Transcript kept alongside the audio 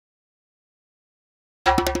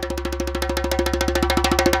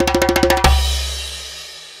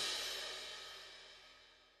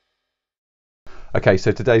Okay,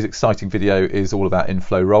 so today's exciting video is all about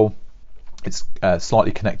inflow roll. It's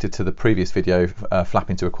slightly connected to the previous video,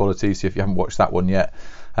 flapping to equality, so if you haven't watched that one yet,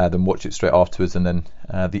 then watch it straight afterwards, and then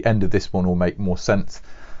the end of this one will make more sense.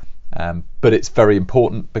 But it's very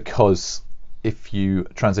important because if you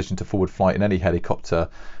transition to forward flight in any helicopter,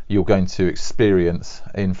 you're going to experience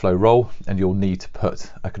inflow roll, and you'll need to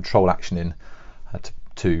put a control action in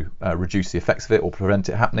to reduce the effects of it or prevent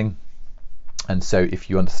it happening. And so if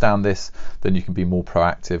you understand this, then you can be more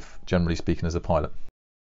proactive, generally speaking, as a pilot.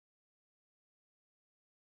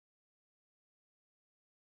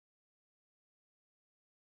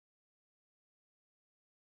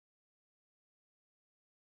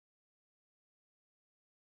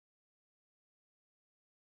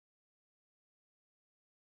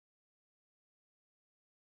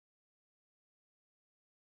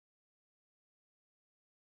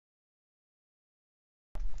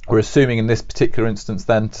 We're assuming in this particular instance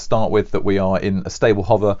then, to start with, that we are in a stable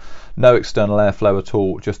hover, no external airflow at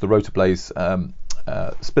all, just the rotor blades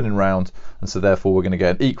spinning around, and so therefore we're going to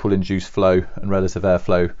get an equal induced flow and relative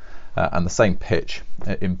airflow and the same pitch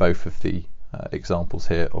in both of the examples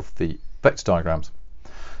here of the vector diagrams.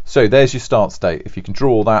 So there's your start state. If you can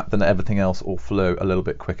draw all that, then everything else will flow a little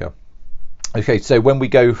bit quicker. Okay, so when we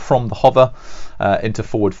go from the hover into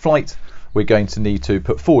forward flight, we're going to need to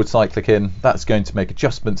put forward cyclic in. That's going to make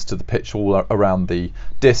adjustments to the pitch all around the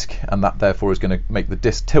disc, and that therefore is going to make the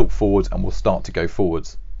disc tilt forwards and will start to go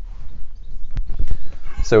forwards.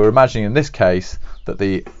 So we're imagining in this case that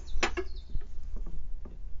the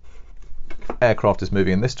aircraft is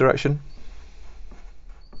moving in this direction,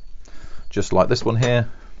 just like this one here.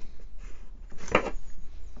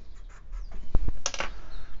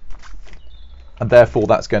 And therefore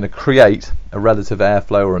that's going to create a relative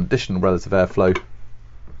airflow or an additional relative airflow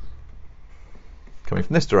coming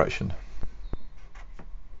from this direction.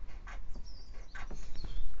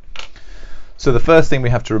 So the first thing we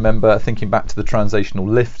have to remember, thinking back to the translational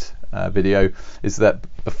lift video, is that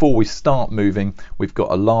before we start moving, we've got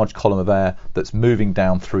a large column of air that's moving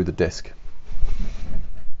down through the disc.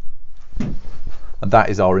 And that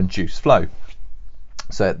is our induced flow.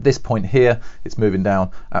 So at this point here, it's moving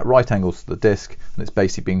down at right angles to the disc, and it's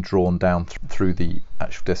basically being drawn down through the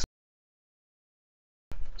actual disc.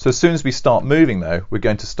 So as soon as we start moving though, we're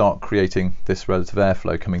going to start creating this relative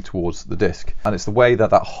airflow coming towards the disc. And it's the way that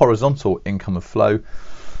that horizontal income of flow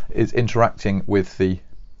is interacting with the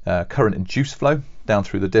current induced flow down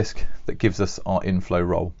through the disc that gives us our inflow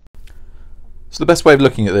roll. So the best way of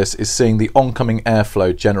looking at this is seeing the oncoming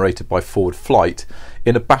airflow generated by forward flight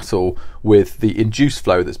in a battle with the induced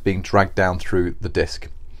flow that's being dragged down through the disc.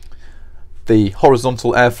 The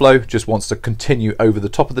horizontal airflow just wants to continue over the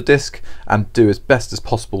top of the disc and do as best as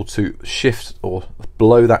possible to shift or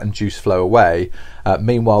blow that induced flow away.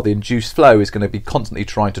 Meanwhile, the induced flow is going to be constantly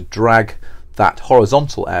trying to drag that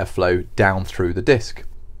horizontal airflow down through the disc.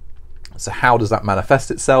 So how does that manifest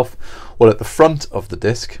itself? Well, at the front of the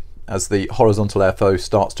disc, as the horizontal airflow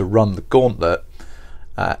starts to run the gauntlet,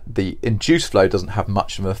 the induced flow doesn't have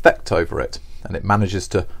much of an effect over it, and it manages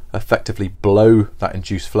to effectively blow that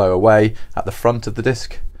induced flow away at the front of the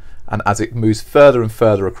disc. And as it moves further and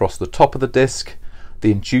further across the top of the disc,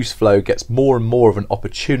 the induced flow gets more and more of an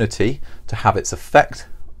opportunity to have its effect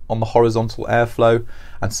on the horizontal airflow,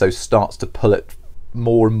 and so starts to pull it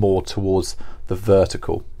more and more towards the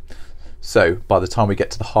vertical. So by the time we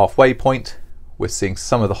get to the halfway point, we're seeing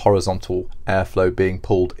some of the horizontal airflow being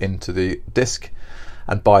pulled into the disc,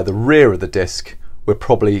 and by the rear of the disc we're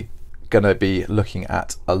probably going to be looking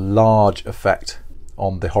at a large effect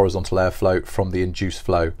on the horizontal airflow from the induced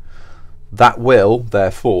flow. That will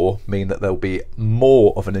therefore mean that there'll be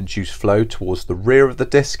more of an induced flow towards the rear of the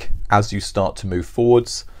disc as you start to move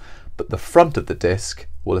forwards, but the front of the disc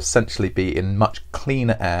will essentially be in much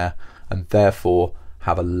cleaner air and therefore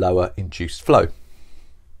have a lower induced flow.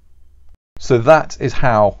 So that is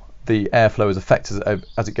how the airflow is affected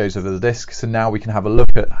as it goes over the disc. So now we can have a look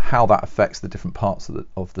at how that affects the different parts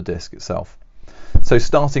of the disc itself. So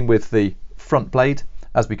starting with the front blade,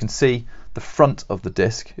 as we can see, the front of the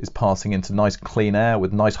disc is passing into nice clean air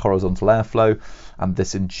with nice horizontal airflow, and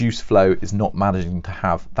this induced flow is not managing to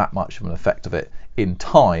have that much of an effect of it in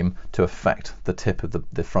time to affect the tip of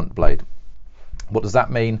the front blade. What does that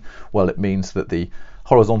mean? Well, it means that the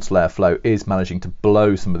horizontal airflow is managing to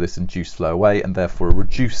blow some of this induced flow away and therefore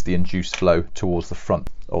reduce the induced flow towards the front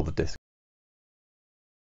of the disc.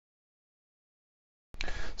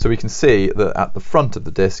 So we can see that at the front of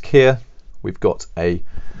the disc here we've got a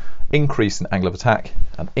increase in angle of attack.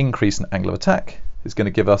 An increase in angle of attack is going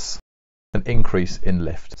to give us an increase in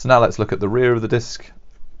lift. So now let's look at the rear of the disc.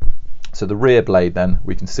 So the rear blade, then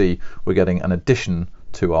we can see we're getting an addition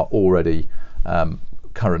to our already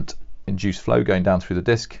current induced flow going down through the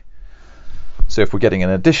disc. So if we're getting an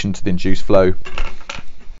addition to the induced flow,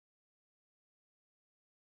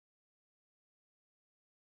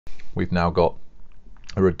 we've now got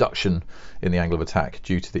a reduction in the angle of attack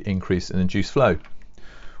due to the increase in induced flow.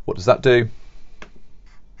 What does that do?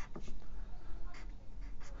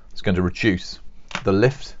 It's going to reduce the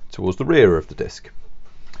lift towards the rear of the disc.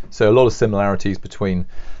 So a lot of similarities between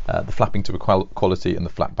the flapping to equality and the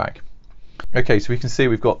flat back. Okay, so we can see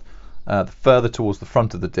we've got the further towards the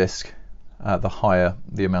front of the disc, the higher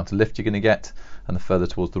the amount of lift you're going to get, and the further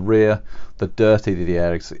towards the rear, the dirtier the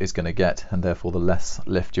air is going to get, and therefore the less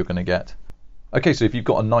lift you're going to get. Okay, so if you've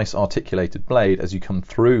got a nice articulated blade, as you come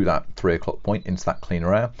through that 3 o'clock point into that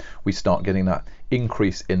cleaner air, we start getting that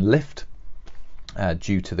increase in lift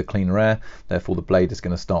due to the cleaner air, therefore the blade is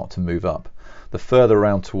going to start to move up. The further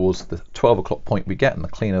around towards the 12 o'clock point we get and the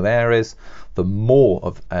cleaner the air is, the more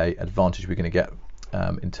of an advantage we're going to get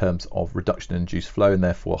in terms of reduction in induced flow, and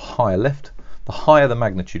therefore higher lift. The higher the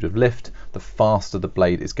magnitude of lift, the faster the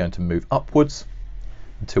blade is going to move upwards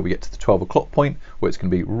until we get to the 12 o'clock point, where it's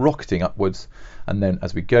going to be rocketing upwards, and then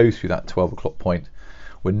as we go through that 12 o'clock point,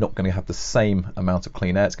 we're not going to have the same amount of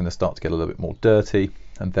clean air. It's going to start to get a little bit more dirty,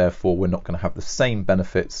 and therefore we're not going to have the same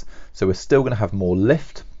benefits. So we're still going to have more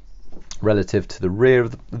lift relative to the rear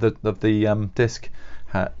of the disc,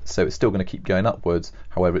 so it's still going to keep going upwards.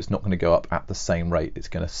 However, it's not going to go up at the same rate. It's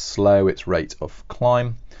going to slow its rate of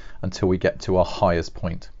climb until we get to our highest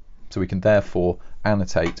point. So we can therefore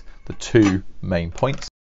annotate the two main points.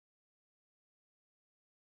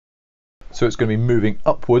 So it's going to be moving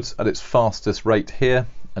upwards at its fastest rate here,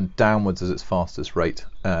 and downwards at its fastest rate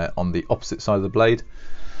on the opposite side of the blade.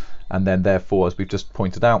 And then therefore, as we've just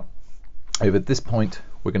pointed out, over this point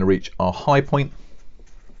we're going to reach our high point,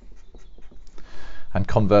 and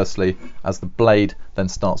conversely, as the blade then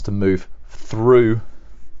starts to move through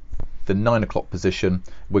the 9 o'clock position,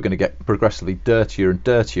 we're going to get progressively dirtier and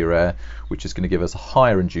dirtier air, which is going to give us a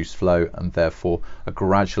higher induced flow and therefore a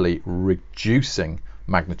gradually reducing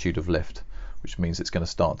magnitude of lift, which means it's going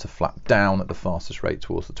to start to flap down at the fastest rate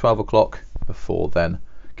towards the 12 o'clock before then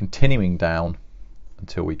continuing down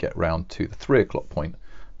until we get round to the 3 o'clock point,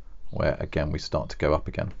 where again we start to go up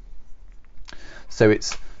again. So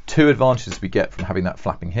it's two advantages we get from having that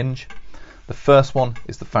flapping hinge. The first one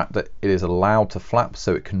is the fact that it is allowed to flap,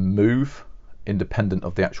 so it can move independent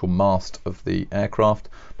of the actual mast of the aircraft.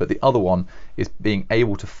 But the other one is being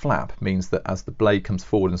able to flap means that as the blade comes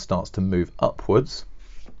forward and starts to move upwards,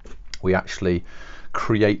 we actually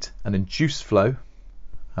create an induced flow.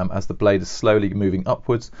 As the blade is slowly moving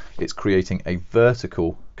upwards, it's creating a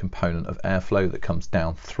vertical component of airflow that comes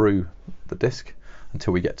down through the disc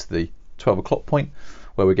until we get to the 12 o'clock point,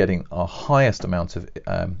 where we're getting our highest amount of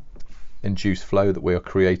induced flow that we are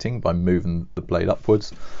creating by moving the blade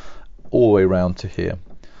upwards all the way around to here.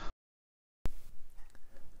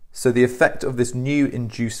 So the effect of this new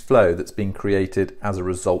induced flow that's being created as a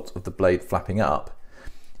result of the blade flapping up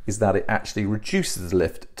is that it actually reduces the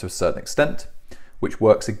lift to a certain extent, which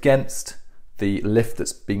works against the lift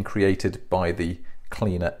that's being created by the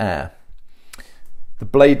cleaner air. The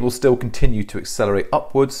blade will still continue to accelerate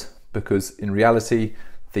upwards because in reality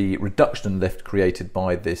the reduction in lift created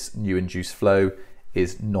by this new induced flow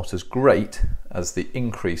is not as great as the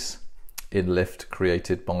increase in lift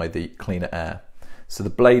created by the cleaner air. So the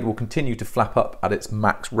blade will continue to flap up at its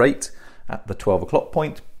max rate at the 12 o'clock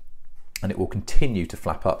point, and it will continue to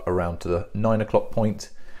flap up around to the 9 o'clock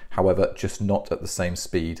point, however just not at the same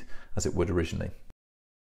speed as it would originally.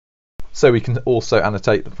 So we can also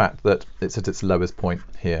annotate the fact that it's at its lowest point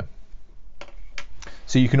here.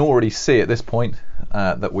 So you can already see at this point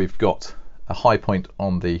that we've got a high point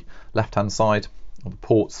on the left hand side, on the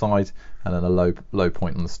port side, and then a low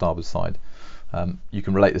point on the starboard side. You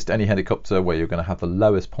can relate this to any helicopter where you're going to have the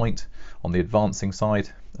lowest point on the advancing side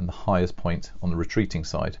and the highest point on the retreating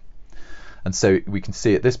side. And so we can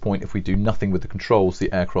see at this point, if we do nothing with the controls,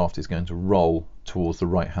 the aircraft is going to roll towards the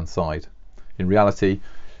right hand side. In reality,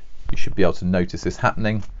 you should be able to notice this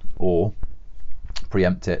happening or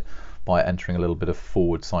preempt it by entering a little bit of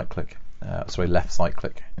forward cyclic, left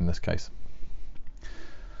cyclic in this case.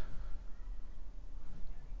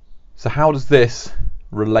 So how does this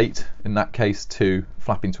relate in that case to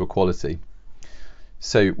flapping to equality?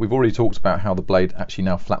 So we've already talked about how the blade actually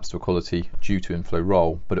now flaps to equality due to inflow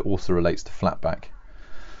roll, but it also relates to flatback.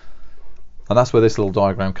 And that's where this little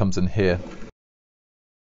diagram comes in here.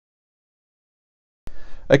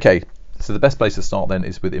 Okay, so the best place to start then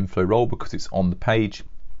is with inflow roll because it's on the page.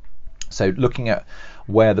 So looking at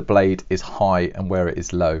where the blade is high and where it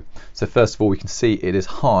is low. So first of all, we can see it is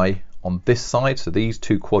high on this side, so these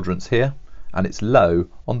two quadrants here, and it's low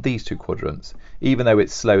on these two quadrants. Even though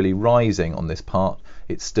it's slowly rising on this part,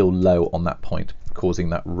 it's still low on that point, causing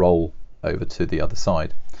that roll over to the other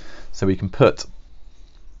side. So we can put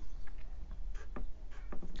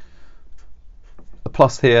a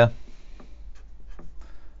plus here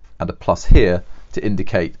and a plus here to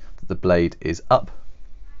indicate that the blade is up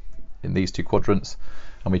in these two quadrants,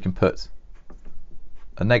 and we can put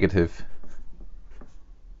a negative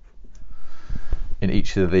in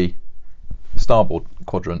each of the starboard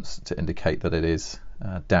quadrants to indicate that it is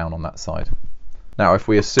down on that side. Now if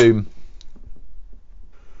we assume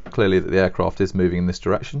clearly that the aircraft is moving in this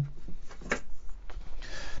direction,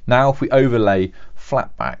 now if we overlay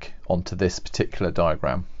flat back onto this particular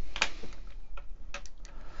diagram.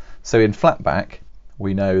 So in flat back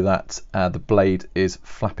we know that the blade is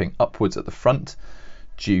flapping upwards at the front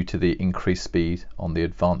due to the increased speed on the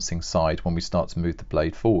advancing side when we start to move the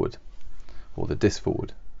blade forward, or the disc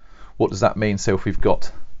forward. What does that mean? So if we've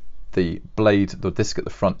got the blade, the disc at the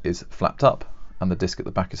front is flapped up and the disc at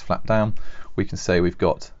the back is flapped down, we can say we've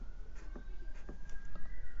got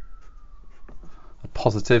a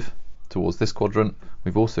positive towards this quadrant.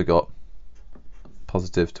 We've also got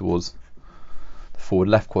positive towards the forward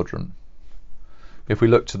left quadrant. If we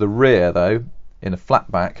look to the rear though, in a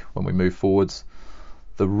flat back, when we move forwards,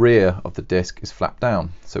 the rear of the disc is flapped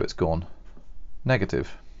down, so it's gone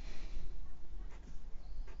negative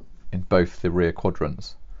in both the rear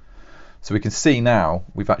quadrants. So we can see now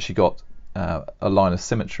we've actually got a line of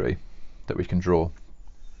symmetry that we can draw.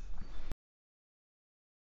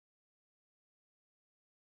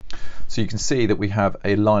 So you can see that we have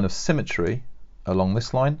a line of symmetry along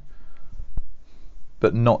this line,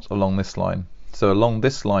 but not along this line. So along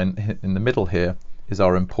this line in the middle here is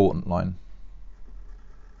our important line.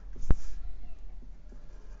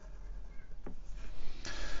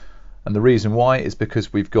 And the reason why is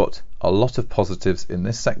because we've got a lot of positives in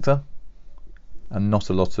this sector and not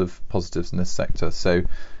a lot of positives in this sector. So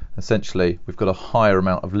essentially we've got a higher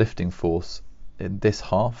amount of lifting force in this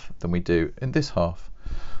half than we do in this half.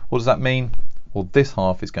 What does that mean? Well, this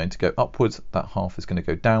half is going to go upwards, that half is going to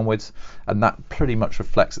go downwards, and that pretty much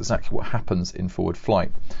reflects exactly what happens in forward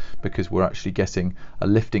flight, because we're actually getting a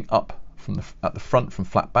lifting up from at the front from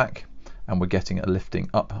flat back, and we're getting a lifting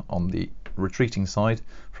up on the retreating side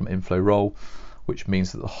from inflow roll, which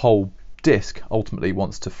means that the whole disc ultimately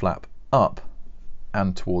wants to flap up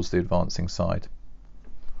and towards the advancing side.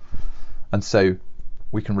 And so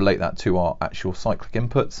we can relate that to our actual cyclic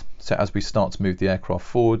inputs. So as we start to move the aircraft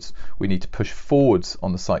forwards, we need to push forwards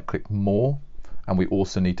on the cyclic more, and we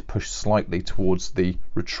also need to push slightly towards the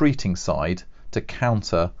retreating side to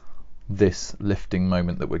counter this lifting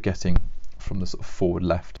moment that we're getting from the sort of forward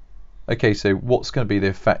left. Okay, so what's going to be the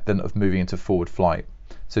effect then of moving into forward flight?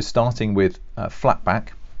 So starting with flat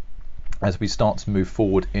back, as we start to move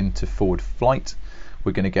forward into forward flight,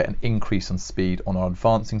 we're going to get an increase on speed on our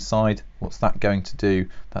advancing side. What's that going to do?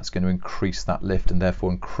 That's going to increase that lift and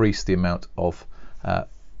therefore increase the amount of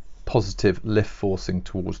positive lift forcing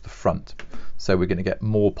towards the front. So we're going to get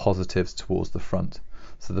more positives towards the front.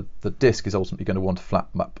 So the disc is ultimately going to want to flap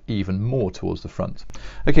up even more towards the front.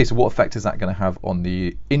 Okay, so what effect is that going to have on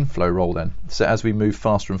the inflow roll then? So as we move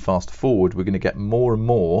faster and faster forward, we're going to get more and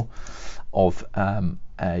more of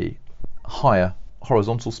a higher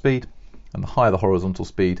horizontal speed. And the higher the horizontal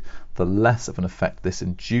speed, the less of an effect this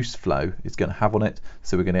induced flow is going to have on it.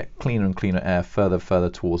 So we're going to get cleaner and cleaner air further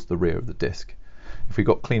towards the rear of the disc. If we've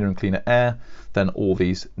got cleaner and cleaner air, then all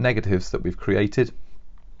these negatives that we've created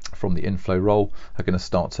from the inflow roll are going to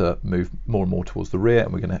start to move more and more towards the rear,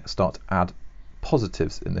 and we're going to start to add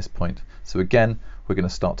positives in this point. So again, we're going to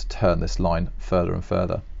start to turn this line further and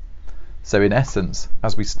further. So in essence,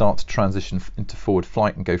 as we start to transition into forward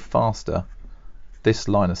flight and go faster, this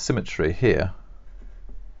line of symmetry here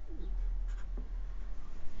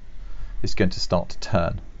is going to start to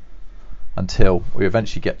turn until we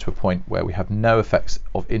eventually get to a point where we have no effects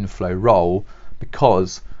of inflow roll,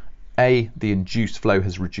 because A, the induced flow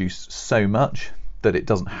has reduced so much that it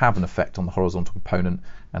doesn't have an effect on the horizontal component,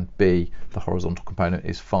 and B, the horizontal component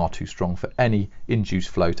is far too strong for any induced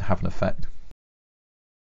flow to have an effect.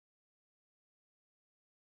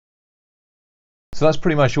 So that's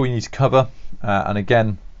pretty much all you need to cover. And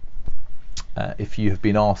again, if you have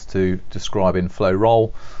been asked to describe inflow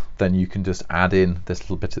roll, then you can just add in this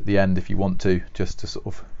little bit at the end if you want to, just to sort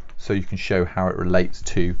of, so you can show how it relates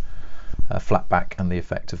to flat back and the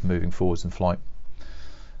effect of moving forwards in flight.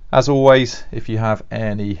 As always, if you have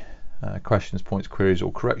any questions, points, queries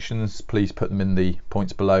or corrections, please put them in the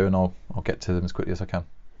points below and I'll get to them as quickly as I can.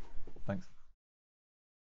 Thanks.